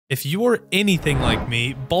If you are anything like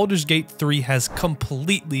me, Baldur's Gate 3 has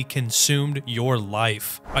completely consumed your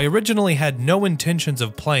life. I originally had no intentions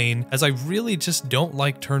of playing, as I really just don't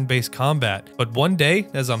like turn-based combat. But one day,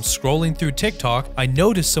 as I'm scrolling through TikTok, I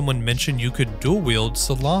noticed someone mention you could dual-wield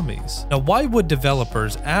salamis. Now, why would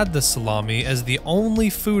developers add the salami as the only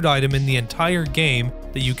food item in the entire game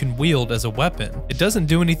that you can wield as a weapon? It doesn't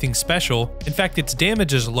do anything special. In fact, its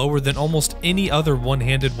damage is lower than almost any other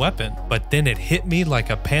one-handed weapon. But then it hit me like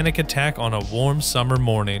a panic attack on a warm summer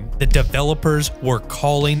morning. The developers were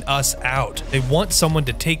calling us out. They want someone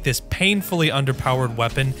to take this painfully underpowered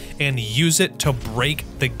weapon and use it to break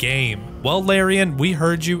the game. Well, Larian, we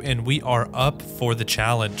heard you and we are up for the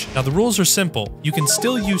challenge. Now, the rules are simple. You can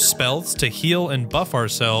still use spells to heal and buff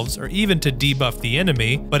ourselves, or even to debuff the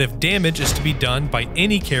enemy, but if damage is to be done by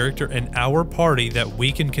any character in our party that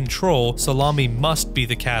we can control, Salami must be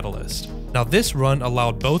the catalyst. Now, this run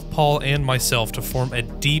allowed both Paul and myself to form a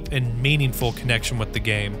deep and meaningful connection with the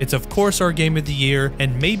game. It's of course our game of the year,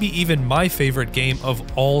 and maybe even my favorite game of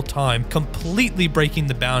all time, completely breaking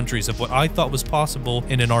the boundaries of what I thought was possible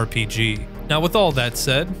in an RPG. Now, with all that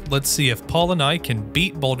said, let's see if Paul and I can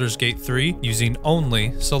beat Baldur's Gate 3 using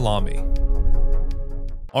only Salami.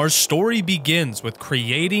 Our story begins with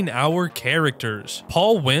creating our characters.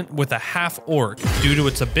 Paul went with a half-orc due to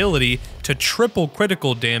its ability to triple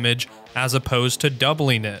critical damage as opposed to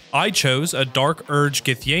doubling it. I chose a Dark Urge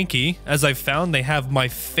Githyanki as I found they have my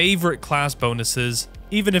favorite class bonuses,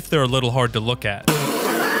 even if they're a little hard to look at.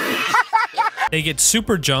 They get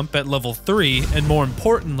Super Jump at level 3, and more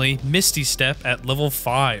importantly, Misty Step at level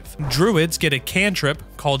 5. Druids get a cantrip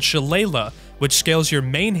called Shillelagh, which scales your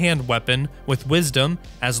main hand weapon with Wisdom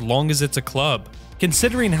as long as it's a club.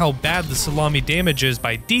 Considering how bad the Salami damage is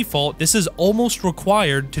by default, this is almost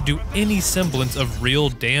required to do any semblance of real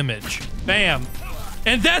damage. Bam!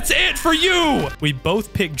 And that's it for you! We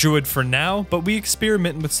both pick Druid for now, but we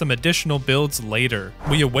experiment with some additional builds later.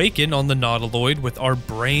 We awaken on the Nautiloid with our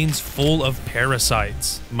brains full of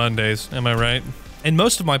parasites. Mondays, am I right? In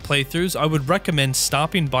most of my playthroughs, I would recommend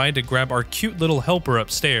stopping by to grab our cute little helper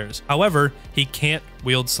upstairs. However, he can't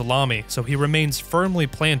wield Salami, so he remains firmly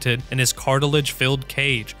planted in his cartilage-filled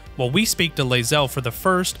cage, while we speak to Lae'zel for the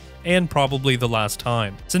first and probably the last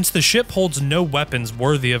time. Since the ship holds no weapons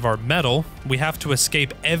worthy of our metal, we have to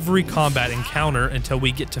escape every combat encounter until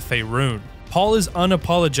we get to Faerun. Paul is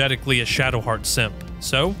unapologetically a Shadowheart simp,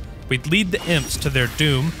 so we'd lead the imps to their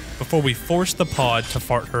doom before we force the pod to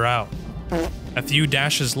fart her out. A few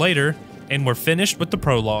dashes later, and we're finished with the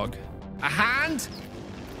prologue. A hand?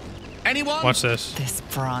 Anyone? Watch this. This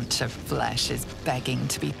branch of flesh is begging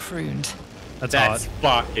to be pruned. That's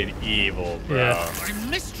fucking evil, bro. Yeah. My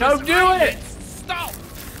mistress. Don't do it! Stop!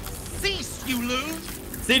 Cease, you loon!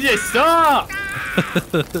 CJ, stop!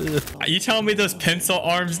 Are you telling me those pencil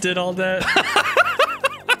arms did all that?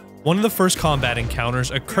 One of the first combat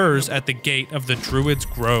encounters occurs at the gate of the Druid's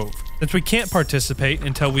Grove. Since we can't participate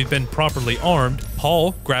until we've been properly armed,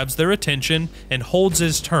 Paul grabs their attention and holds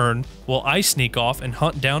his turn while I sneak off and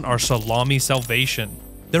hunt down our Salami Salvation.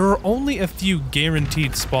 There are only a few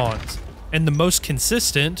guaranteed spawns, and the most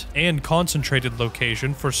consistent and concentrated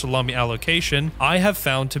location for Salami allocation I have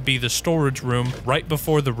found to be the storage room right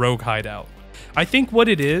before the rogue hideout. I think what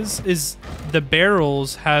it is the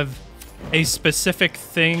barrels have a specific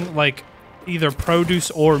thing, like either produce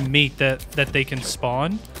or meat that they can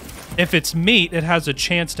spawn. If it's meat, it has a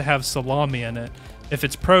chance to have salami in it. If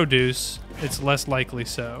it's produce, it's less likely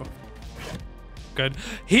so. Good.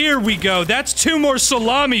 Here we go. That's 2 more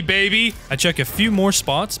salami, baby. I check a few more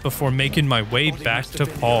spots before making my way back to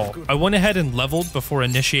Paul. I went ahead and leveled before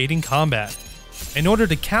initiating combat. In order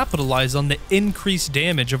to capitalize on the increased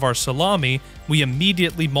damage of our Salami, we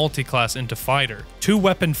immediately multi-class into Fighter.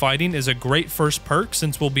 2-weapon fighting is a great first perk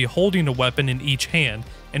since we'll be holding a weapon in each hand,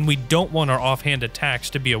 and we don't want our offhand attacks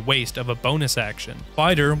to be a waste of a bonus action.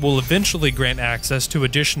 Fighter will eventually grant access to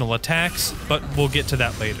additional attacks, but we'll get to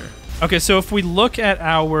that later. Okay, so if we look at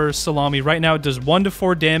our Salami, right now it does 1 to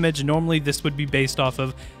 4 damage. Normally this would be based off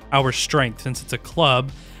of our strength since it's a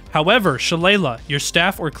club. However, Shillelagh, your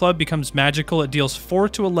staff or club becomes magical. It deals 4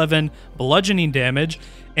 to 11 bludgeoning damage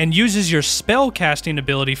and uses your spell casting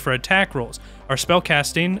ability for attack rolls. Our spell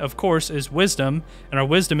casting, of course, is Wisdom, and our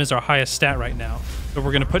Wisdom is our highest stat right now. So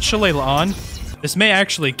we're going to put Shillelagh on. This may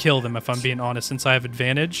actually kill them if I'm being honest, since I have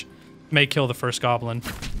advantage. May kill the first goblin.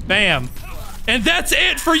 Bam! And that's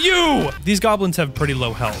it for you! These goblins have pretty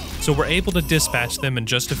low health, so we're able to dispatch them in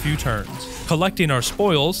just a few turns. Collecting our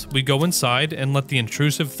spoils, we go inside and let the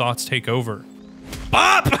intrusive thoughts take over.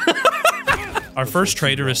 Bop! Our first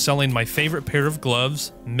trader is selling my favorite pair of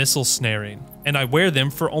gloves, missile snaring. and I wear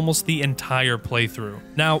them for almost the entire playthrough.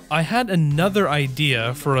 Now, I had another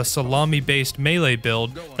idea for a salami-based melee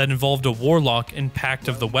build that involved a warlock and Pact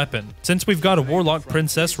of the Weapon. Since we've got a warlock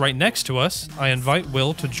princess right next to us, I invite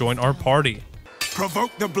Will to join our party.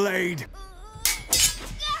 Provoke the blade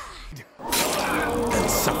and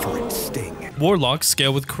suffer its sting. Warlocks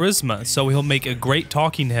scale with charisma, so he'll make a great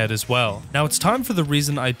talking head as well. Now it's time for the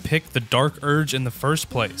reason I picked the Dark Urge in the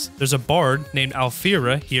first place. There's a bard named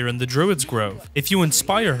Alfira here in the Druid's Grove. If you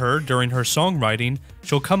inspire her during her songwriting,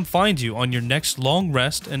 she'll come find you on your next long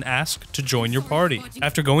rest and ask to join your party.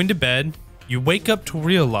 After going to bed, you wake up to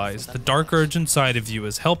realize the dark urge inside of you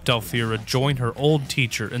has helped Alfira join her old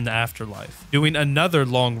teacher in the afterlife. Doing another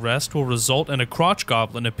long rest will result in a crotch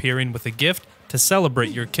goblin appearing with a gift to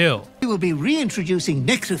celebrate your kill. We will be reintroducing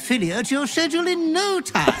necrophilia to your schedule in no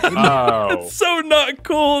time. It's so not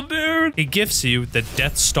cool, dude. He gifts you the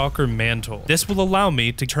Deathstalker Mantle. This will allow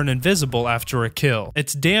me to turn invisible after a kill.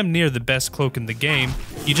 It's damn near the best cloak in the game.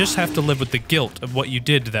 You just have to live with the guilt of what you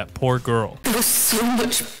did to that poor girl. There was so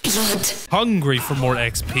much blood. Hungry for more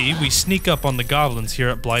XP, we sneak up on the goblins here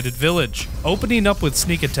at Blighted Village. Opening up with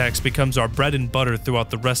sneak attacks becomes our bread and butter throughout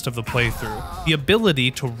the rest of the playthrough. The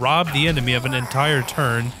ability to rob the enemy of an entire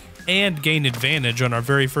turn and gain advantage on our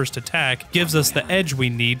very first attack gives us the edge we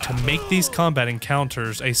need to make these combat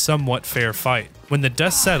encounters a somewhat fair fight. When the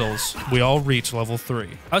dust settles, we all reach level 3.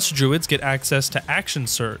 Us druids get access to Action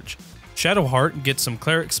Surge. Shadowheart gets some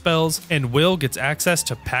cleric spells, and Will gets access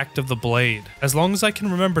to Pact of the Blade. As long as I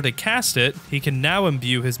can remember to cast it, he can now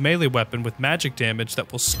imbue his melee weapon with magic damage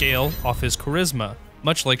that will scale off his charisma,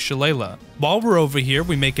 much like Shillelagh. While we're over here,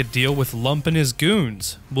 we make a deal with Lump and his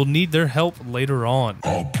goons. We'll need their help later on.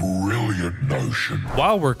 A brilliant notion.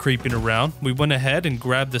 While we're creeping around, we went ahead and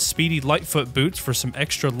grabbed the speedy Lightfoot boots for some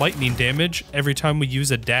extra lightning damage every time we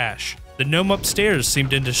use a dash. The gnome upstairs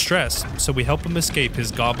seemed in distress, so we help him escape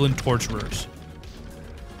his goblin torturers.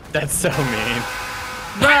 That's so mean.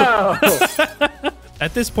 No!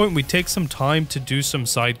 At this point, we take some time to do some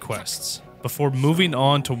side quests before moving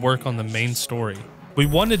on to work on the main story. We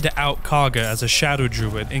wanted to out Kaga as a shadow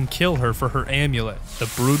druid and kill her for her amulet, the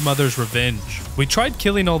Broodmother's Revenge. We tried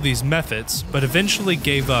killing all these methods, but eventually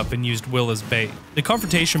gave up and used Will as bait. The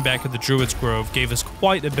confrontation back at the Druid's Grove gave us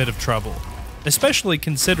quite a bit of trouble, especially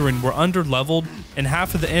considering we're under-leveled and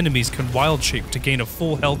half of the enemies can wild shape to gain a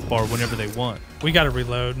full health bar whenever they want. We gotta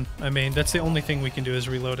reload. I mean, that's the only thing we can do is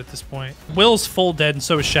reload at this point. Will's full dead and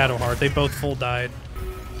so is Shadowheart. They both full died.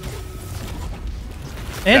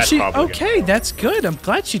 And That's she, probably okay, that's good. I'm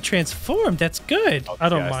glad she transformed. That's good. I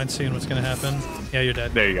don't mind seeing what's gonna happen. Yeah, you're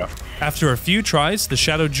dead. There you go. After a few tries, the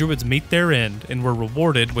Shadow Druids meet their end and were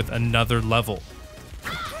rewarded with another level.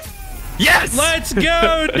 Yes! Let's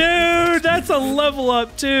go, dude! That's a level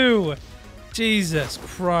up too. Jesus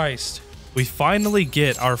Christ. We finally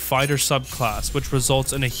get our fighter subclass, which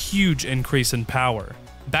results in a huge increase in power.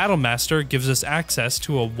 Battlemaster gives us access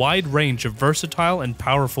to a wide range of versatile and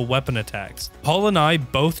powerful weapon attacks. Paul and I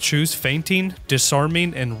both choose Fainting,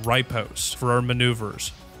 Disarming, and Riposte for our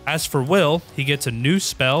maneuvers. As for Will, he gets a new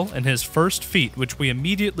spell and his first feat, which we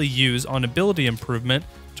immediately use on ability improvement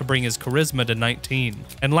to bring his charisma to 19.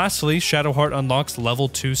 And lastly, Shadowheart unlocks level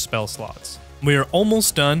 2 spell slots. We are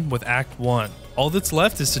almost done with Act 1. All that's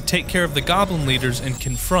left is to take care of the goblin leaders and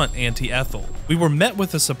confront Auntie Ethel. We were met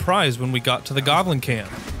with a surprise when we got to the goblin camp.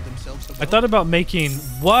 I thought about making...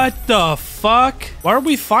 What the fuck? Why are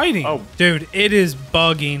we fighting? Oh. Dude, it is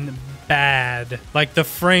bugging bad. Like, the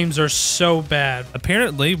frames are so bad.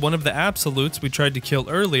 Apparently, one of the absolutes we tried to kill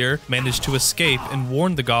earlier managed to escape and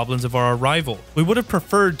warned the goblins of our arrival. We would have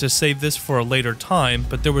preferred to save this for a later time,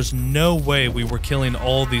 but there was no way we were killing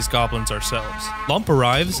all these goblins ourselves. Lump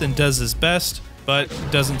arrives and does his best, but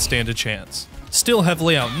doesn't stand a chance. Still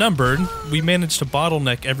heavily outnumbered, we managed to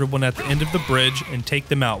bottleneck everyone at the end of the bridge and take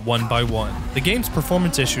them out one by one. The game's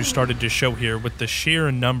performance issues started to show here with the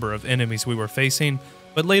sheer number of enemies we were facing,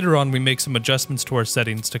 but later on we make some adjustments to our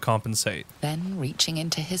settings to compensate. Then reaching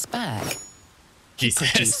into his bag, He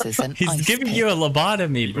produces an he's ice giving pick. you a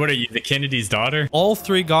lobotomy. What are you, the Kennedy's daughter? All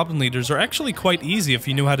 3 goblin leaders are actually quite easy if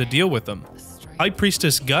you knew how to deal with them. High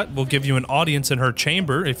Priestess Gut will give you an audience in her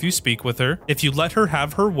chamber if you speak with her. If you let her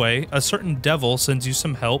have her way, a certain devil sends you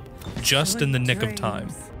some help just in the nick of time.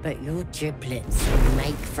 But your giblets will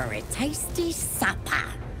make for a tasty supper.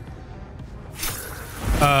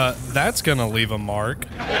 That's gonna leave a mark.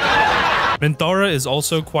 Minthara is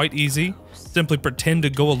also quite easy. Simply pretend to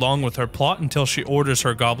go along with her plot until she orders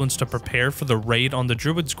her goblins to prepare for the raid on the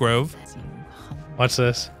Druid's Grove. Watch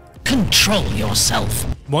this. Control yourself.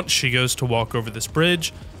 Once she goes to walk over this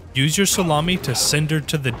bridge, Use your Salami to send her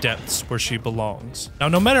to the depths where she belongs. Now,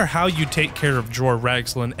 no matter how you take care of Jor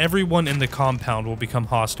Ragzlin, everyone in the compound will become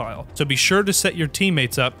hostile, so be sure to set your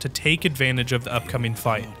teammates up to take advantage of the upcoming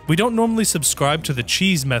fight. We don't normally subscribe to the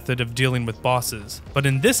cheese method of dealing with bosses, but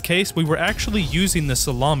in this case, we were actually using the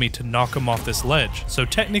Salami to knock him off this ledge, so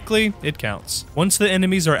technically, it counts. Once the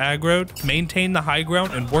enemies are aggroed, maintain the high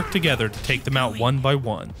ground and work together to take them out one by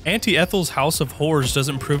one. Auntie Ethel's House of Horrors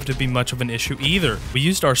doesn't prove to be much of an issue either. We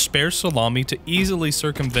used our spare Salami to easily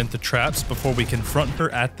circumvent the traps before we confront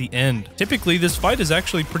her at the end. Typically, this fight is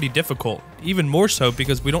actually pretty difficult, even more so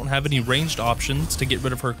because we don't have any ranged options to get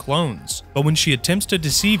rid of her clones. But when she attempts to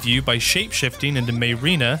deceive you by shapeshifting into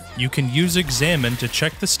Mayrina, you can use Examine to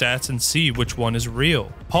check the stats and see which one is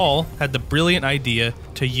real. Paul had the brilliant idea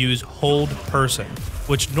to use Hold Person,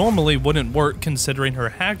 which normally wouldn't work considering her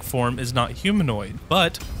hag form is not humanoid,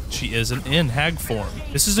 but she isn't in hag form.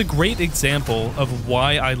 This is a great example of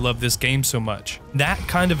why I love this game so much. That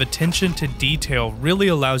kind of attention to detail really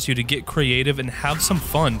allows you to get creative and have some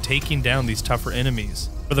fun taking down these tougher enemies.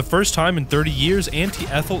 For the first time in 30 years, Auntie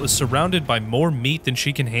Ethel is surrounded by more meat than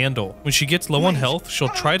she can handle. When she gets low on health, she'll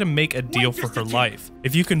try to make a deal for her life.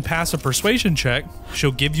 If you can pass a persuasion check,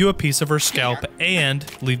 she'll give you a piece of her scalp and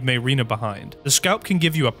leave Mayrina behind. The scalp can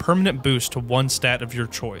give you a permanent boost to one stat of your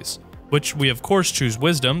choice, which we of course choose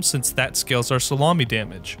Wisdom since that scales our Salami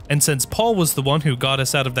damage. And since Paul was the one who got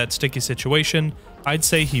us out of that sticky situation, I'd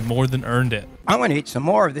say he more than earned it. I'm gonna eat some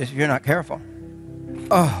more of this if you're not careful.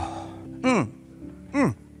 Oh,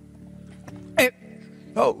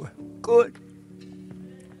 oh, good.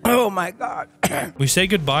 Oh my God. We say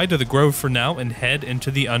goodbye to the Grove for now and head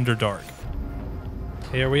into the Underdark.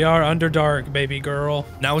 Here we are, Underdark, baby girl.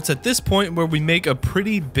 Now it's at this point where we make a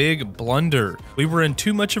pretty big blunder. We were in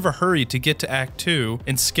too much of a hurry to get to Act 2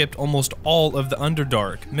 and skipped almost all of the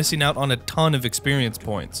Underdark, missing out on a ton of experience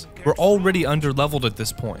points. We're already underleveled at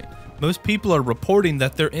this point. Most people are reporting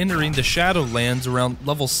that they're entering the Shadowlands around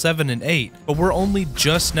level 7 and 8, but we're only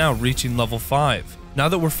just now reaching level 5. Now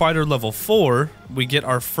that we're fighter level 4, we get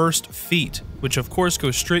our first feat, which of course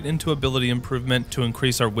goes straight into ability improvement to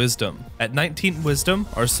increase our wisdom. At 19 wisdom,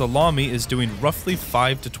 our Salami is doing roughly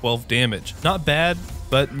 5 to 12 damage. Not bad,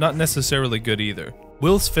 but not necessarily good either.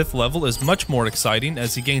 Will's 5th level is much more exciting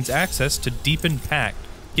as he gains access to Deepen Pact,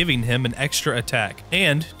 giving him an extra attack,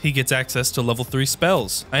 and he gets access to level 3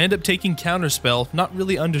 spells. I end up taking Counterspell, not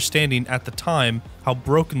really understanding at the time how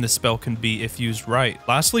broken the spell can be if used right.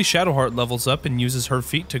 Lastly, Shadowheart levels up and uses her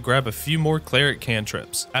feat to grab a few more cleric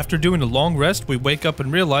cantrips. After doing a long rest, we wake up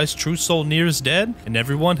and realize True Soul Nier is dead, and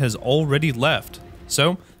everyone has already left.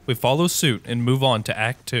 So, we follow suit and move on to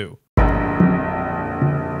Act 2.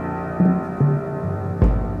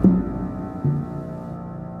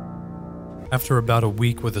 After about a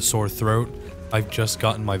week with a sore throat, I've just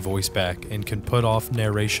gotten my voice back and can put off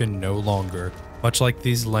narration no longer. Much like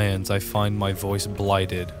these lands, I find my voice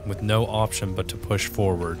blighted, with no option but to push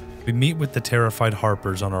forward. We meet with the terrified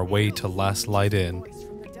Harpers on our way to Last Light Inn.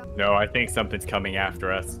 No, I think something's coming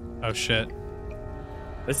after us. Oh shit.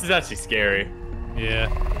 This is actually scary. Yeah.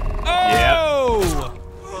 Oh!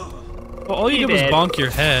 Well, all you did was bonk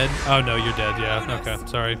your head. Oh no, you're dead, yeah. Okay,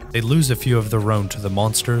 sorry. They lose a few of their own to the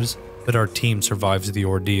monsters, but our team survives the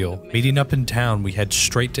ordeal. Meeting up in town, we head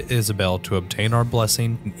straight to Isabel to obtain our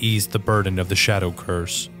blessing and ease the burden of the Shadow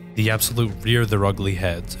Curse. The Absolute rear their ugly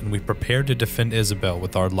heads, and we prepare to defend Isabel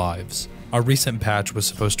with our lives. Our recent patch was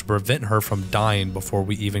supposed to prevent her from dying before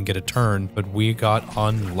we even get a turn, but we got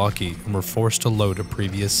unlucky and were forced to load a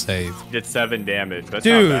previous save. Did 7 damage. That's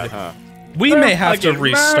Dude, not bad, huh? We may have to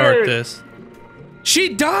restart this.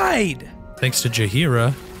 She died! Thanks to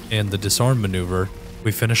Jaheira and the disarm maneuver,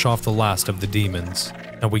 we finish off the last of the demons.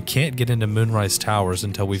 Now we can't get into Moonrise Towers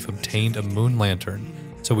until we've obtained a moon lantern,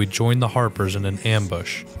 so we join the Harpers in an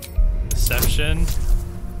ambush. Deception.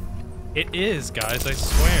 It is, guys, I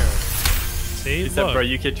swear. See, Except look. bro,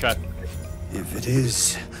 you can trust. If it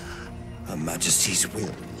is Her Majesty's will.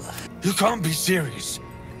 You can't be serious.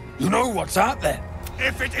 You know what's out there.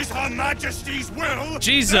 If it is Her Majesty's will,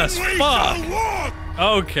 Jesus, then we fuck. shall walk.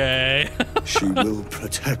 Okay. She will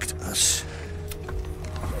protect us.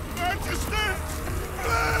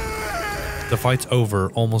 The fight's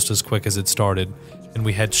over almost as quick as it started, and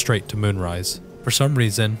we head straight to Moonrise. For some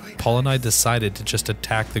reason, Paul and I decided to just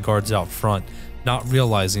attack the guards out front, not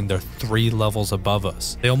realizing they're 3 levels above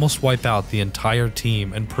us. They almost wipe out the entire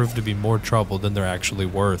team and prove to be more trouble than they're actually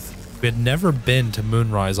worth. We had never been to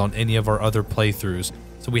Moonrise on any of our other playthroughs,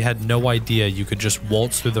 so we had no idea you could just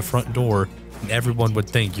waltz through the front door and everyone would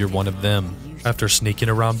think you're one of them. After sneaking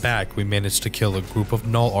around back, we managed to kill a group of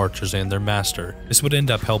Null archers and their master. This would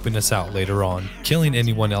end up helping us out later on. Killing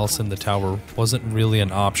anyone else in the tower wasn't really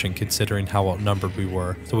an option considering how outnumbered we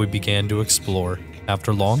were, so we began to explore.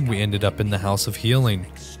 After long, we ended up in the House of Healing,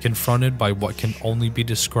 confronted by what can only be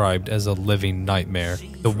described as a living nightmare.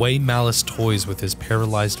 The way Malice toys with his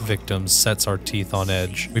paralyzed victims sets our teeth on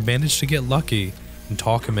edge. We managed to get lucky and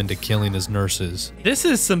talk him into killing his nurses. This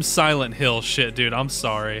is some Silent Hill shit, dude. I'm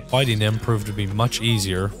sorry. Fighting him proved to be much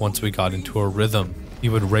easier once we got into a rhythm. He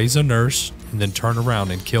would raise a nurse and then turn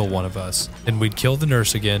around and kill one of us. Then we'd kill the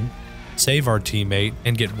nurse again, save our teammate,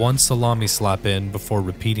 and get one salami slap in before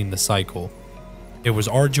repeating the cycle. It was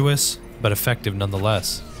arduous, but effective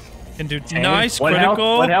nonetheless. Can do nice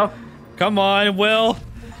critical. What health? Come on, Will.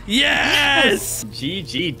 Yes!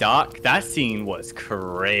 GG, Doc. That scene was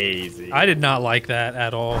crazy. I did not like that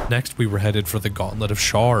at all. Next, we were headed for the Gauntlet of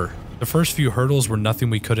Shar. The first few hurdles were nothing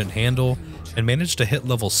we couldn't handle, and managed to hit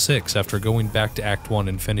level 6 after going back to Act 1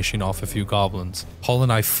 and finishing off a few goblins. Paul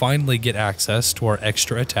and I finally get access to our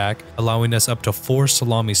extra attack, allowing us up to 4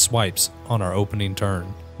 salami swipes on our opening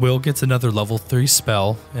turn. Will gets another level 3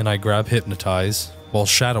 spell, and I grab Hypnotize, while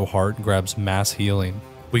Shadowheart grabs Mass Healing.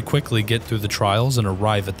 We quickly get through the trials and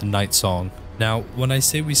arrive at the Night Song. Now, when I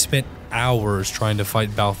say we spent hours trying to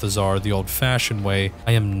fight Balthazar the old-fashioned way,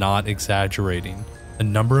 I am not exaggerating. The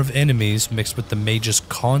number of enemies mixed with the mages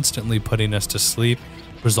constantly putting us to sleep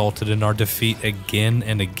resulted in our defeat again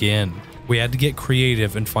and again. We had to get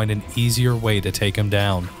creative and find an easier way to take him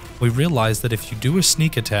down. We realized that if you do a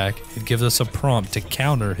sneak attack, it gives us a prompt to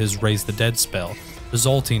counter his Raise the Dead spell,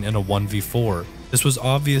 resulting in a 1v4. This was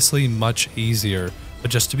obviously much easier,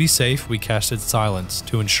 but just to be safe, we casted Silence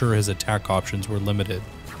to ensure his attack options were limited.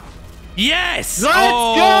 Yes! Let's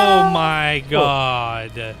oh go! my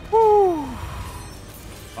god. Woo.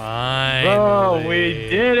 Finally. Bro, we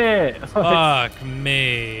did it. Fuck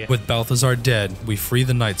me. With Balthazar dead, we free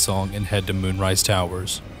the Night Song and head to Moonrise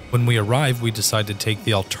Towers. When we arrive, we decide to take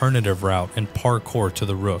the alternative route and parkour to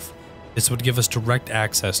the roof. This would give us direct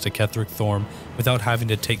access to Ketheric Thorm without having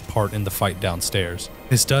to take part in the fight downstairs.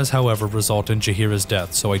 This does, however, result in Jaheira's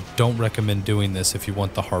death, so I don't recommend doing this if you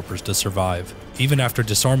want the Harpers to survive. Even after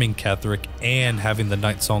disarming Ketheric and having the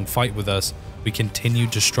Night Song fight with us, we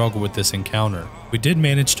continued to struggle with this encounter. We did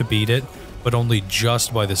manage to beat it, but only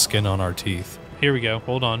just by the skin on our teeth. Here we go.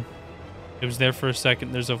 Hold on. It was there for a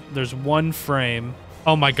second. There's one frame.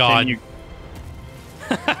 Oh my god.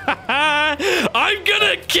 I'm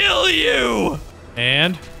gonna kill you!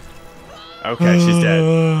 And? Okay, she's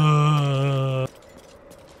dead.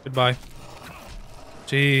 Goodbye.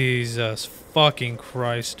 Jesus fucking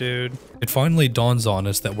Christ, dude. It finally dawns on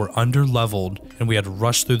us that we're underleveled and we had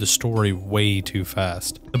rushed through the story way too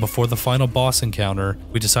fast. So before the final boss encounter,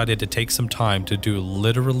 we decided to take some time to do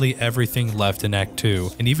literally everything left in Act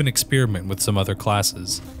 2 and even experiment with some other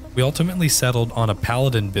classes. We ultimately settled on a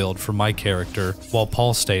paladin build for my character, while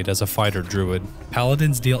Paul stayed as a fighter druid.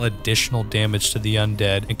 Paladins deal additional damage to the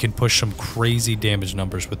undead and can push some crazy damage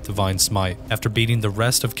numbers with Divine Smite. After beating the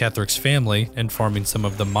rest of Ketheric's family and farming some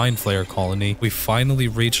of the Mind Flayer colony, we finally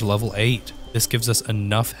reached level 8. This gives us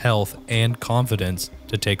enough health and confidence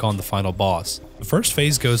to take on the final boss. The first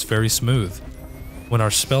phase goes very smooth. When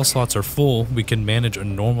our spell slots are full, we can manage a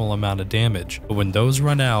normal amount of damage, but when those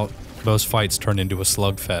run out, most fights turn into a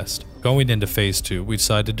slugfest. Going into phase 2, we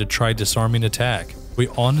decided to try disarming attack. We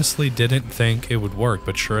honestly didn't think it would work,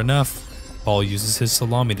 but sure enough, Paul uses his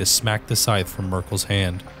salami to smack the scythe from Merkel's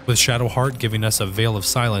hand. With Shadowheart giving us a veil of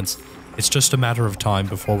silence, it's just a matter of time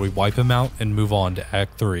before we wipe him out and move on to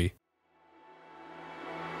Act 3.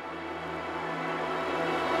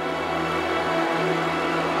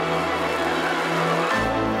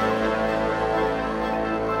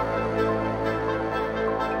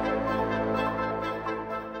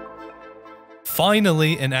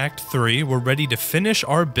 Finally, in Act 3, we're ready to finish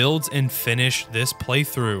our builds and finish this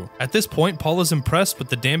playthrough. At this point, Paul is impressed with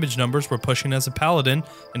the damage numbers we're pushing as a paladin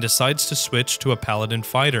and decides to switch to a paladin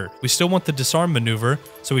fighter. We still want the disarm maneuver,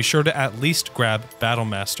 so he's sure to at least grab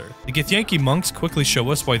Battlemaster. The Githyanki monks quickly show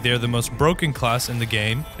us why they're the most broken class in the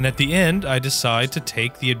game, and at the end, I decide to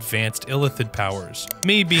take the advanced Illithid powers.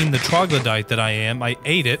 Me being the troglodyte that I am, I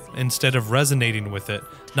ate it instead of resonating with it,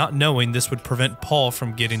 not knowing this would prevent Paul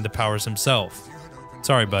from getting the powers himself.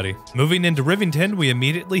 Sorry, buddy. Moving into Rivington, we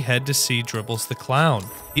immediately head to see Dribbles the Clown.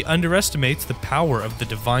 He underestimates the power of the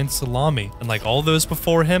Divine Salami, and like all those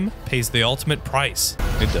before him, pays the ultimate price.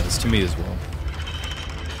 It does, to me as well.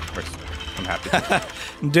 I'm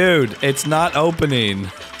happy. Dude, it's not opening.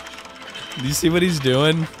 Do you see what he's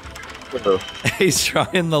doing? He's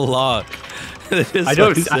trying the lock.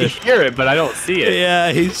 I hear it, but I don't see it.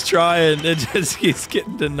 Yeah, he's trying. He's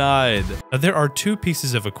getting denied. Now, there are 2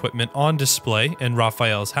 pieces of equipment on display in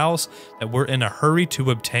Raphael's house that we're in a hurry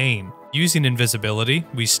to obtain. Using invisibility,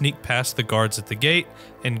 we sneak past the guards at the gate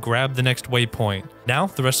and grab the next waypoint. Now,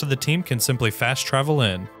 the rest of the team can simply fast travel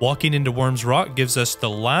in. Walking into Worm's Rock gives us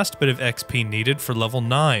the last bit of XP needed for level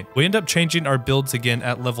 9. We end up changing our builds again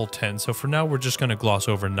at level 10, so for now we're just going to gloss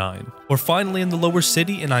over 9. We're finally in the lower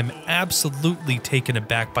city, and I'm absolutely taken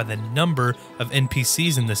aback by the number of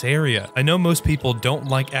NPCs in this area. I know most people don't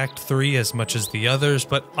like Act 3 as much as the others,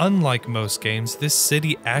 but unlike most games, this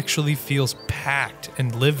city actually feels packed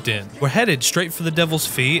and lived in. We're headed straight for the Devil's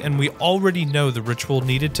Fee, and we already know the ritual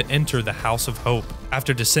needed to enter the House of Hope.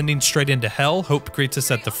 After descending straight into hell, Hope greets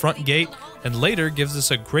us at the front gate, and later gives us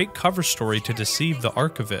a great cover story to deceive the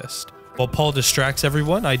Archivist. While Paul distracts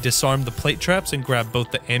everyone, I disarm the plate traps and grab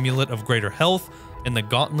both the Amulet of Greater Health and the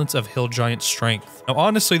Gauntlets of Hill Giant Strength. Now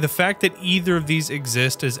honestly, the fact that either of these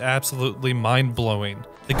exist is absolutely mind-blowing.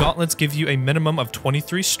 The Gauntlets give you a minimum of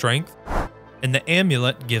 23 Strength, and the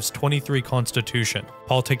Amulet gives 23 Constitution.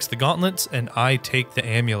 Paul takes the Gauntlets, and I take the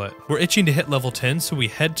Amulet. We're itching to hit level 10, so we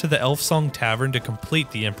head to the Elfsong Tavern to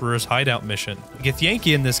complete the Emperor's Hideout mission. The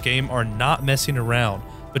Githyanki in this game are not messing around.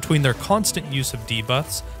 Between their constant use of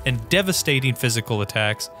debuffs and devastating physical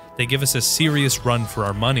attacks, they give us a serious run for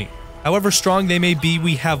our money. However strong they may be,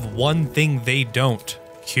 we have one thing they don't: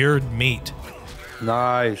 cured meat.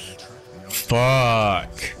 Nice.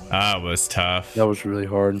 Fuck. That was tough. That was really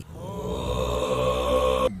hard.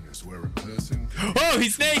 Oh,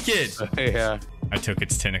 he's naked! Yeah. I took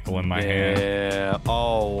its tentacle in my hand. Yeah.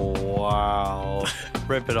 Oh, wow.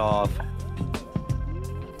 Rip it off.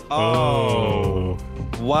 Oh.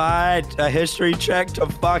 What? A history check to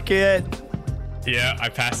fuck it? Yeah, I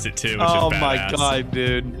passed it too, which Oh is badass. my god,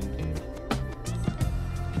 dude.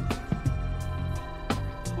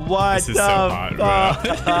 What This is so hot, bro.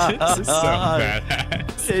 This is so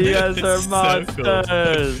badass. You guys This are is so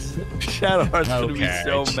monsters. Shadowheart's gonna be Okay.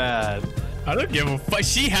 so mad. I don't give a fuck.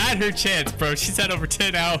 She had her chance, bro. She's had over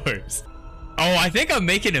 10 hours. Oh, I think I'm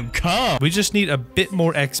making him come. We just need a bit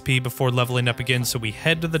more XP before leveling up again, so we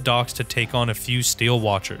head to the docks to take on a few Steel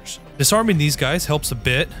Watchers. Disarming these guys helps a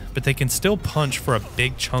bit, but they can still punch for a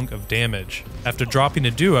big chunk of damage. After dropping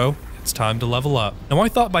a duo, it's time to level up. Now I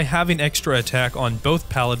thought by having extra attack on both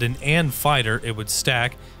Paladin and Fighter it would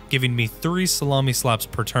stack, giving me 3 salami slaps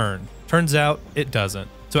per turn. Turns out, it doesn't.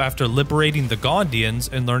 So after liberating the Gondians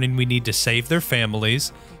and learning we need to save their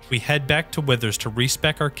families, we head back to Withers to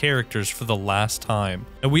respec our characters for the last time.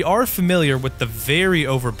 Now we are familiar with the very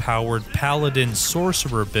overpowered Paladin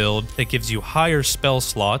Sorcerer build that gives you higher spell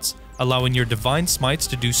slots, allowing your Divine Smites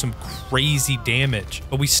to do some crazy damage,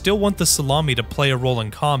 but we still want the Salami to play a role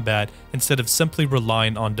in combat instead of simply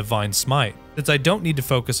relying on Divine Smite. Since I don't need to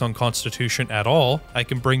focus on Constitution at all, I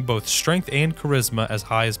can bring both Strength and Charisma as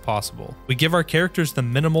high as possible. We give our characters the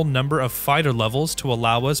minimal number of fighter levels to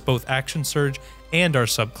allow us both Action Surge and our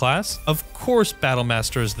subclass. Of course,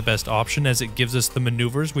 Battlemaster is the best option as it gives us the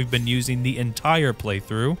maneuvers we've been using the entire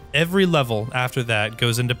playthrough. Every level after that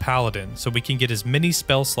goes into Paladin, so we can get as many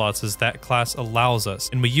spell slots as that class allows us,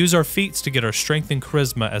 and we use our feats to get our Strength and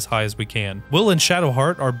Charisma as high as we can. Will and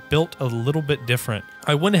Shadowheart are built a little bit different.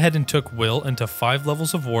 I went ahead and took Will into 5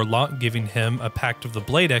 levels of Warlock, giving him a Pact of the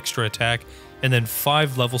Blade extra attack, and then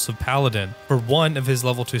 5 levels of Paladin. For one of his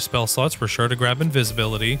level 2 spell slots, we're sure to grab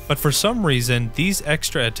Invisibility, but for some reason, these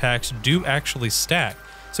extra attacks do actually stack,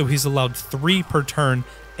 so he's allowed 3 per turn,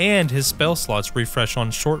 and his spell slots refresh on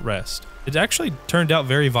short rest. It actually turned out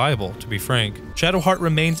very viable, to be frank. Shadowheart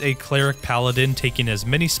remains a Cleric Paladin, taking as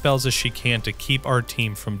many spells as she can to keep our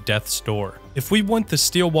team from death's door. If we want the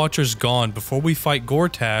Steel Watchers gone before we fight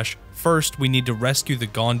Gortash, first, we need to rescue the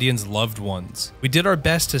Gondians' loved ones. We did our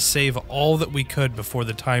best to save all that we could before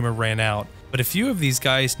the timer ran out, but a few of these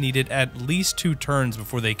guys needed at least 2 turns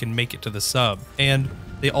before they can make it to the sub, and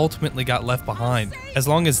they ultimately got left behind. As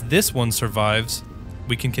long as this one survives,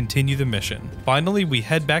 we can continue the mission. Finally, we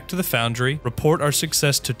head back to the Foundry, report our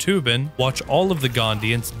success to Tubin, watch all of the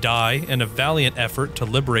Gondians die in a valiant effort to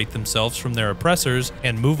liberate themselves from their oppressors,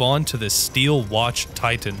 and move on to the Steel Watch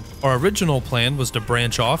Titan. Our original plan was to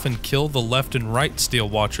branch off and kill the left and right Steel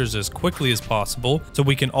Watchers as quickly as possible so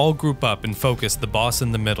we can all group up and focus the boss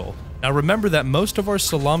in the middle. Now remember that most of our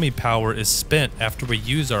Salami power is spent after we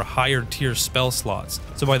use our higher tier spell slots,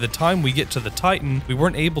 so by the time we get to the Titan, we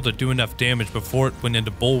weren't able to do enough damage before it went into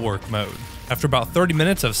Bulwark mode. After about 30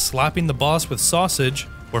 minutes of slapping the boss with sausage,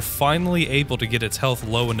 we're finally able to get its health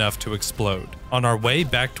low enough to explode. On our way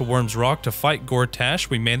back to Worm's Rock to fight Gortash,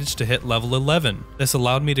 we managed to hit level 11. This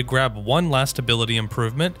allowed me to grab one last ability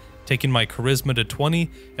improvement, taking my charisma to 20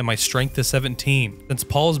 and my strength to 17. Since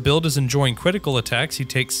Paul's build is enjoying critical attacks, he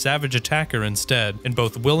takes Savage Attacker instead, and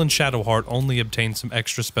both Will and Shadowheart only obtain some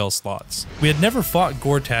extra spell slots. We had never fought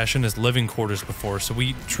Gortash in his living quarters before, so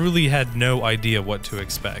we truly had no idea what to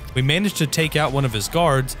expect. We managed to take out one of his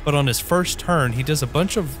guards, but on his first turn, he does a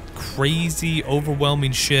bunch of crazy,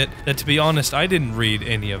 overwhelming shit that, to be honest, I didn't read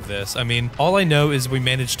any of this. I mean, all I know is we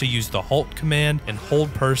managed to use the halt command and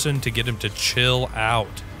hold person to get him to chill out.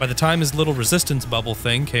 By the time his little resistance bubble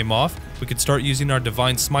thing came off, we could start using our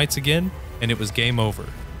divine smites again, and it was game over.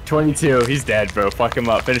 22, he's dead, bro. Fuck him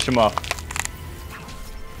up, finish him off.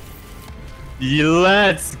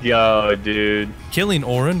 Let's go, dude. Killing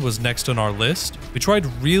Orin was next on our list. We tried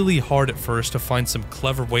really hard at first to find some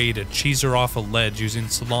clever way to cheese her off a ledge using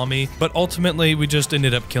Salami, but ultimately we just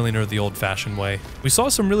ended up killing her the old-fashioned way. We saw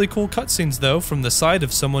some really cool cutscenes though from the side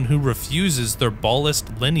of someone who refuses their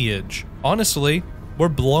Ballist lineage. Honestly, we're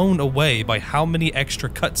blown away by how many extra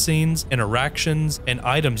cutscenes, interactions, and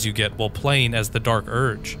items you get while playing as the Dark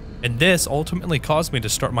Urge. And this ultimately caused me to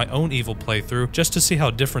start my own evil playthrough just to see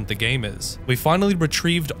how different the game is. We finally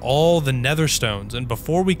retrieved all the Nether Stones, and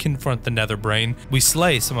before we confront the Nether Brain, we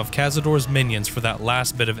slay some of Cazador's minions for that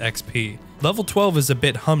last bit of XP. Level 12 is a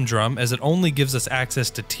bit humdrum as it only gives us access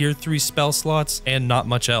to tier 3 spell slots and not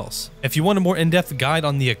much else. If you want a more in-depth guide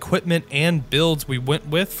on the equipment and builds we went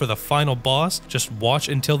with for the final boss, just watch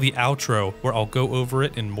until the outro where I'll go over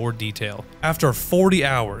it in more detail. After 40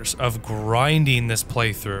 hours of grinding this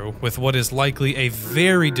playthrough with what is likely a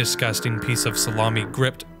very disgusting piece of salami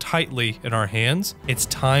gripped tightly in our hands, it's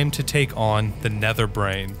time to take on the Nether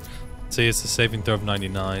Brain. See, it's a saving throw of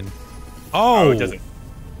 99. Oh! It doesn't.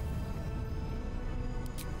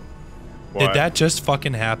 Did What? that just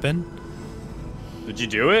fucking happen? Did you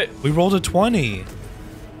do it? We rolled a 20.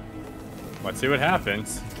 Let's see what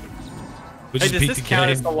happens. We Hey, just does beat this the count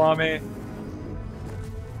game. as salami?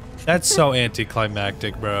 That's so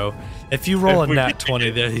anticlimactic, bro. If you roll a If we nat beat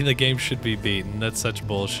 20, the game should be beaten. That's such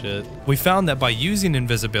bullshit. We found that by using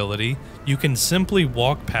invisibility, you can simply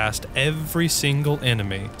walk past every single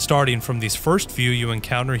enemy, starting from these first few you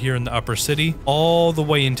encounter here in the upper city, all the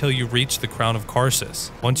way until you reach the Crown of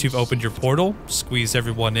Karsus. Once you've opened your portal, squeeze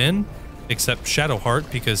everyone in, except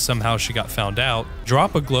Shadowheart because somehow she got found out,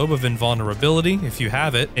 drop a globe of invulnerability if you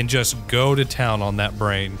have it, and just go to town on that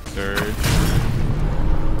brain. Surge.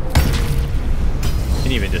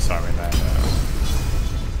 Can even disarm it that though.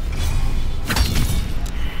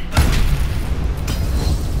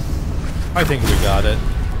 I think we got it.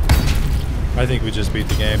 I think we just beat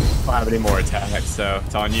the game. I don't have any more attacks, so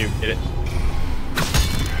it's on you. Get it.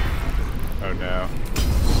 Oh no.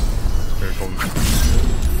 Critical.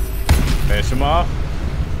 Finish him off.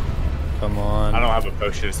 Come on. I don't have a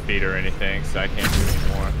potion of speed or anything, so I can't do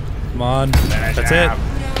anymore. Come on. Finish That's him.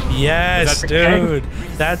 it. Yes, Is that the dude.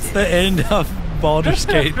 That's the end of Baldur's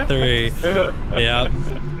Gate 3. Yep.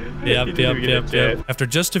 Yep. After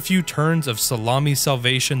just a few turns of salami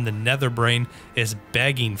salvation, the Nether Brain is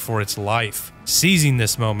begging for its life. Seizing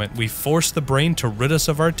this moment, we force the brain to rid us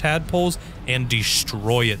of our tadpoles and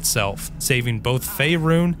destroy itself, saving both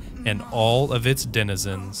Faerun and all of its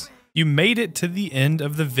denizens. You made it to the end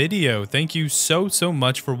of the video. Thank you so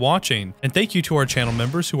much for watching. And thank you to our channel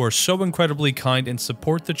members who are so incredibly kind and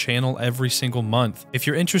support the channel every single month. If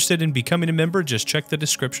you're interested in becoming a member, just check the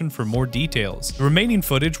description for more details. The remaining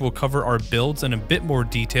footage will cover our builds in a bit more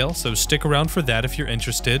detail, so stick around for that if you're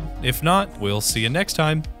interested. If not, we'll see you next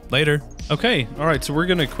time. Later. Okay, alright, so we're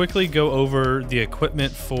gonna quickly go over the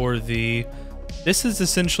equipment for the... This is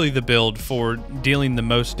essentially the build for dealing the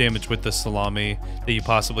most damage with the salami that you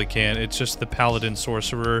possibly can. It's just the Paladin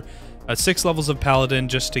Sorcerer. 6 levels of Paladin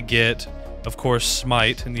just to get, of course,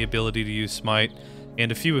 Smite and the ability to use Smite,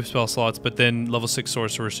 and a few spell slots, but then level 6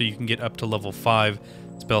 Sorcerer so you can get up to level 5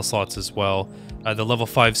 spell slots as well. The level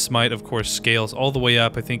 5 Smite, of course, scales all the way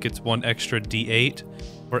up. I think it's 1 extra D8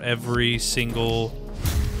 for every single...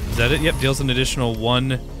 Is that it? Yep, deals an additional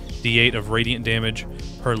 1 D8 of radiant damage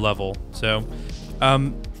per level. So...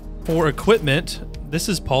 for equipment, this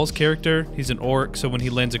is Paul's character. He's an orc, so when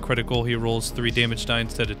he lands a critical, he rolls 3 damage die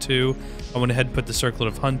instead of 2. I went ahead and put the Circlet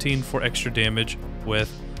of Hunting for extra damage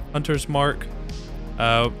with Hunter's Mark,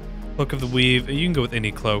 Cloak of the Weave. You can go with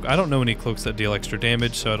any cloak. I don't know any cloaks that deal extra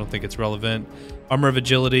damage, so I don't think it's relevant. Armor of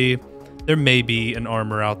Agility. There may be an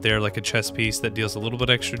armor out there, like a chest piece, that deals a little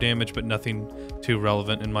bit extra damage, but nothing too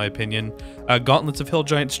relevant in my opinion. Gauntlets of Hill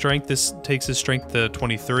Giant Strength. This takes his strength to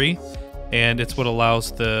 23. And it's what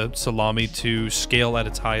allows the salami to scale at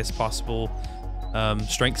its highest possible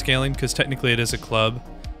strength scaling, because technically it is a club,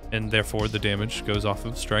 and therefore the damage goes off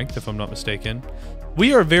of strength, if I'm not mistaken.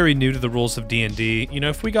 We are very new to the rules of D&D. You know,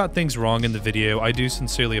 if we got things wrong in the video, I do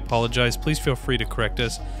sincerely apologize. Please feel free to correct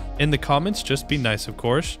us in the comments. Just be nice, of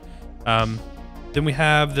course. Then we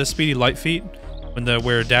have the Speedy Light Feat. When the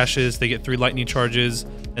wearer dashes, they get 3 lightning charges,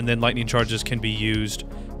 and then lightning charges can be used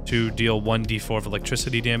to deal 1d4 of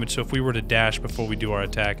electricity damage. So if we were to dash before we do our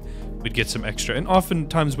attack, we'd get some extra. And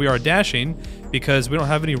oftentimes we are dashing because we don't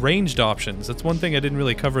have any ranged options. That's one thing I didn't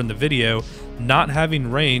really cover in the video. Not having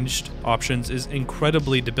ranged options is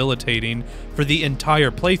incredibly debilitating for the entire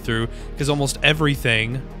playthrough because almost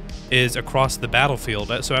everything is across the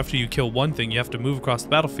battlefield. So after you kill one thing, you have to move across the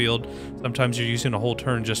battlefield. Sometimes you're using a whole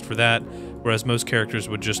turn just for that, whereas most characters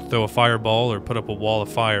would just throw a fireball or put up a wall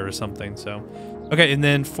of fire or something. So, okay, and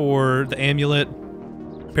then for the amulet,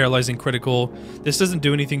 paralyzing critical, this doesn't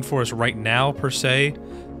do anything for us right now per se,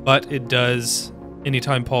 but it does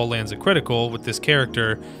anytime Paul lands a critical with this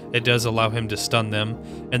character, it does allow him to stun them.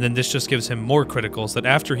 And then this just gives him more criticals that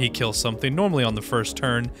after he kills something, normally on the first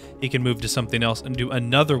turn, he can move to something else and do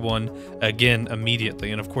another one again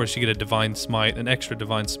immediately. And of course you get a divine smite, an extra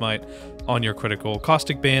divine smite on your critical.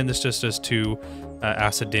 Caustic Band, this just does 2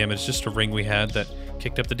 acid damage, just a ring we had that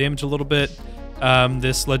kicked up the damage a little bit.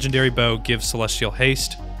 This legendary bow gives celestial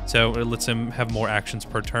haste, so it lets him have more actions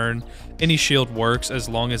per turn. Any shield works as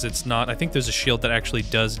long as it's not... I think there's a shield that actually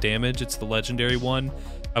does damage. It's the legendary one.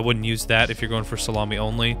 I wouldn't use that if you're going for Salami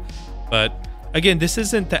only. But again, this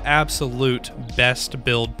isn't the absolute best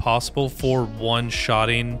build possible for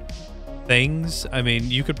one-shotting things. I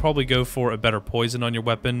mean, you could probably go for a better poison on your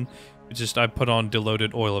weapon. Just I put on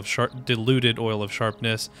diluted oil of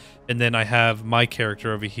sharpness, and then I have my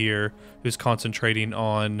character over here who's concentrating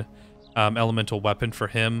on elemental weapon for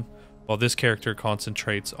him, while this character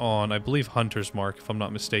concentrates on, I believe, Hunter's Mark, if I'm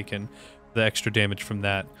not mistaken, the extra damage from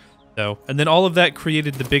that. So, and then all of that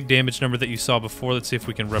created the big damage number that you saw before. Let's see if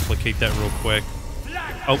we can replicate that real quick.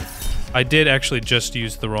 Oh, I did actually just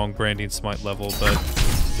use the wrong branding smite level, but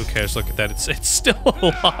who cares? Look at that. It's still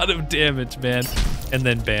a lot of damage, man. And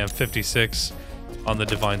then bam, 56 on the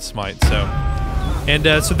divine smite. So, and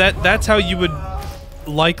so that's how you would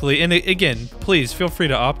likely, and again, please feel free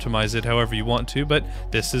to optimize it however you want to, but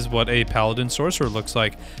this is what a paladin sorcerer looks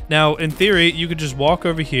like. Now, in theory, you could just walk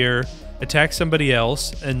over here, attack somebody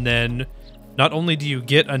else, and then not only do you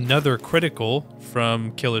get another critical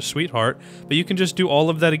from Killer's Sweetheart, but you can just do all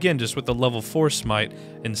of that again, just with the level 4 smite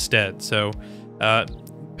instead. So,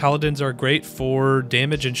 paladins are great for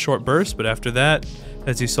damage in short bursts, but after that,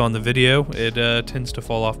 as you saw in the video, it tends to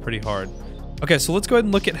fall off pretty hard. Okay, so let's go ahead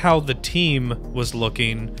and look at how the team was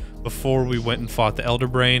looking before we went and fought the Elder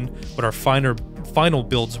Brain, what our final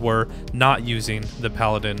builds were not using the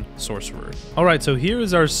Paladin Sorcerer. Alright, so here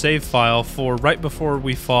is our save file for right before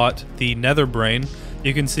we fought the Nether Brain.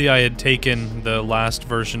 You can see I had taken the last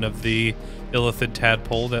version of the Illithid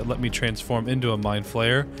Tadpole that let me transform into a Mind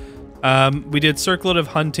Flayer. We did Circlet of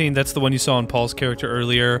Hunting, that's the one you saw in Paul's character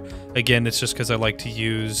earlier. Again, it's just because I like to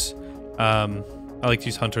use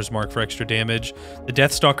Hunter's Mark for extra damage. The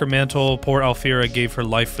Deathstalker Mantle, poor Alfira gave her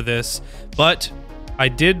life for this, but I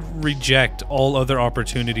did reject all other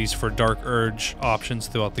opportunities for Dark Urge options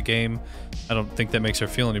throughout the game. I don't think that makes her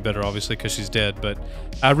feel any better, obviously, because she's dead, but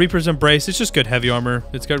Reaper's Embrace, it's just good heavy armor.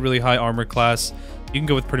 It's got really high armor class. You can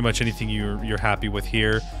go with pretty much anything you're happy with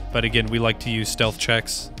here, but again, we like to use stealth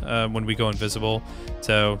checks when we go invisible,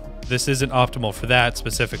 so this isn't optimal for that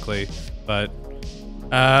specifically, but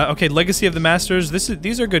okay, Legacy of the Masters.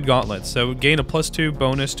 These are good gauntlets. So gain a +2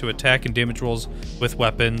 bonus to attack and damage rolls with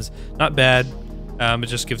weapons. Not bad. It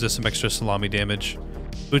just gives us some extra salami damage.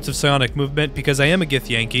 Boots of Psionic Movement, because I am a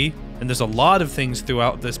Githyanki, and there's a lot of things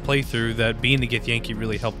throughout this playthrough that being a Githyanki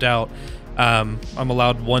really helped out. I'm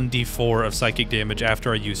allowed 1d4 of psychic damage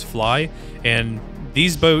after I use Fly, and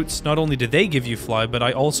these boats, not only do they give you Fly, but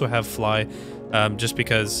I also have Fly, just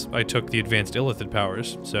because I took the advanced Illithid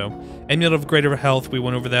powers. So, Amulet of Greater Health, we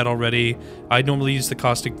went over that already. I normally use the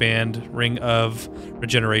Caustic Band, Ring of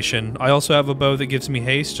Regeneration. I also have a bow that gives me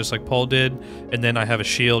haste, just like Paul did, and then I have a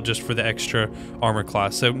shield just for the extra armor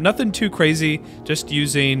class. So nothing too crazy, just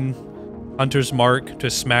using Hunter's Mark to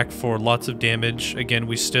smack for lots of damage. Again,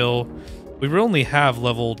 we only have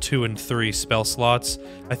level 2 and 3 spell slots.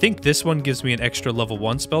 I think this one gives me an extra level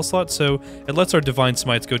 1 spell slot, so it lets our Divine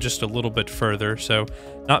Smites go just a little bit further, so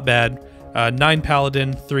not bad. 9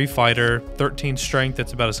 Paladin, 3 Fighter, 13 Strength,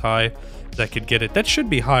 that's about as high as I could get it. That should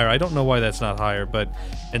be higher, I don't know why that's not higher,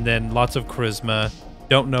 and then lots of Charisma.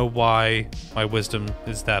 Don't know why my Wisdom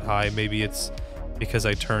is that high, maybe it's because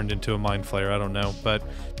I turned into a Mind Flayer, I don't know, but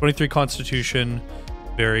 23 Constitution,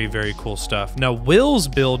 very, very cool stuff. Now, Will's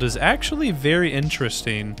build is actually very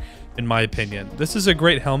interesting in my opinion. This is a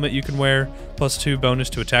great helmet you can wear, +2 bonus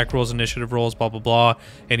to attack rolls, initiative rolls, blah blah blah,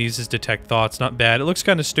 and uses detect thoughts. Not bad. It looks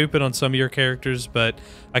kind of stupid on some of your characters, but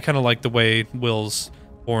I kind of like the way Will's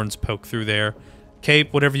horns poke through there.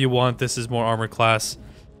 Cape, whatever you want. This is more armor class.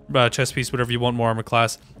 Chest piece, whatever you want, more armor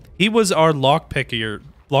class. He was our lock picker,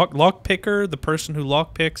 the person who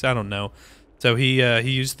lock picks. I don't know. So he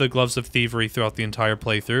used the gloves of thievery throughout the entire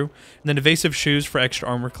playthrough, and then evasive shoes for extra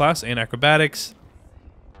armor class and acrobatics.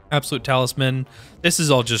 Absolute talisman. This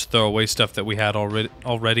is all just throwaway stuff that we had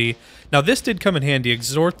already. Now this did come in handy.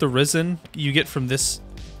 Exhort the Risen you get from this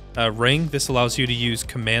ring. This allows you to use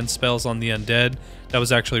command spells on the undead. That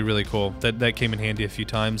was actually really cool. That came in handy a few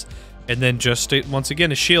times. And then just once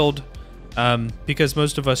again a shield, because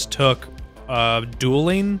most of us took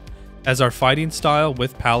dueling as our fighting style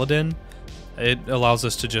with Paladin. It allows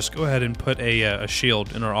us to just go ahead and put a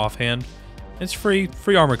shield in our offhand. It's free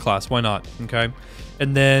armor class. Why not? Okay.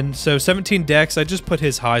 And then, so 17 dex, I just put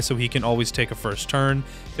his high so he can always take a first turn.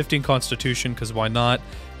 15 constitution, because why not?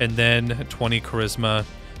 And then 20 charisma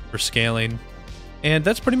for scaling. And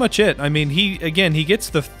that's pretty much it. I mean, he gets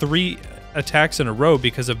the 3 attacks in a row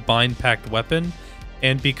because of Bind Pact Weapon,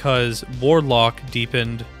 and because Warlock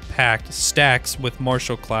Deepened Pact stacks with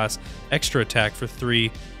Martial class extra attack for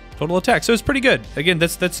 3 total attacks. So it's pretty good. Again,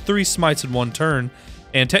 that's 3 smites in 1 turn,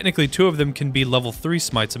 and technically 2 of them can be level 3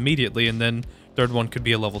 smites immediately, and then third one could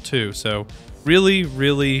be a level 2. So really,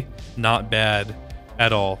 really not bad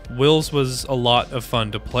at all. Will's was a lot of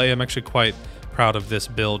fun to play. I'm actually quite proud of this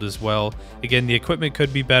build as well. Again, the equipment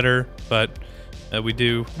could be better, but we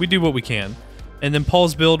do what we can. And then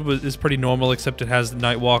Paul's build is pretty normal, except it has the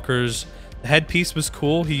Nightwalkers. The headpiece was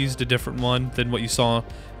cool. He used a different one than what you saw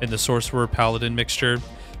in the Sorcerer Paladin mixture.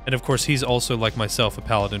 And of course, he's also, like myself, a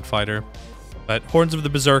Paladin fighter. But Horns of the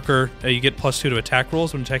Berserker, you get +2 to attack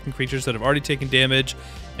rolls when attacking creatures that have already taken damage,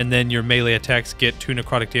 and then your melee attacks get 2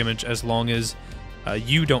 necrotic damage as long as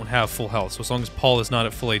you don't have full health. So as long as Paul is not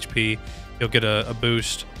at full HP, you'll get a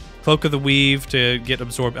boost. Cloak of the Weave to get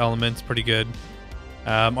absorb elements, pretty good.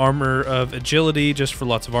 Armor of Agility, just for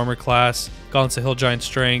lots of armor class. Gauntlets of Hill Giant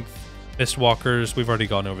Strength. Mistwalkers, we've already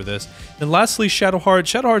gone over this. Then lastly, Shadowheart.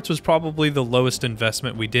 Shadowhearts was probably the lowest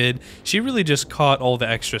investment we did. She really just caught all the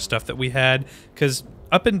extra stuff that we had, because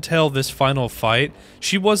up until this final fight,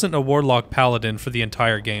 she wasn't a Warlock Paladin for the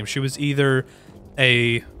entire game. She was either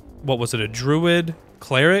a Druid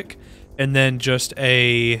Cleric, and then just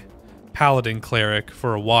a Paladin Cleric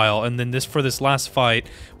for a while. And then for this last fight,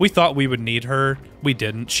 we thought we would need her. We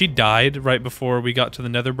didn't. She died right before we got to the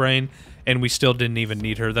Netherbrain, and we still didn't even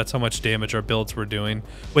need her. That's how much damage our builds were doing.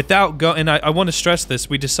 And I want to stress this,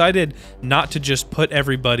 we decided not to just put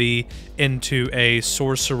everybody into a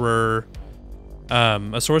Sorcerer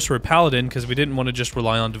Paladin, because we didn't want to just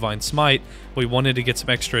rely on Divine Smite. We wanted to get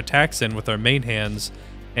some extra attacks in with our main hands,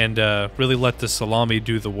 and really let the Salami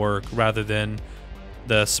do the work, rather than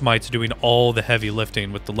the Smites doing all the heavy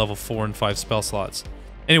lifting with the level 4 and 5 spell slots.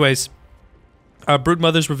 Anyways,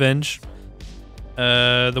 Broodmother's Revenge.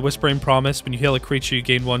 The Whispering Promise, when you heal a creature, you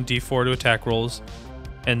gain 1d4 to attack rolls.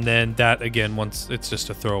 And then that, again, once it's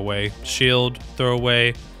just a throwaway. Shield,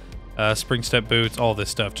 throwaway. Spring Step Boots, all this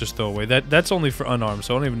stuff, just throwaway. That's only for unarmed,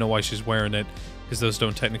 so I don't even know why she's wearing it, because those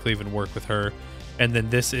don't technically even work with her. And then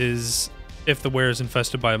this is, if the wearer is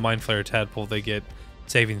infested by a Mind Flayer Tadpole, they get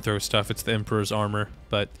saving throw stuff. It's the Emperor's Armor.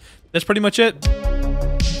 But that's pretty much it.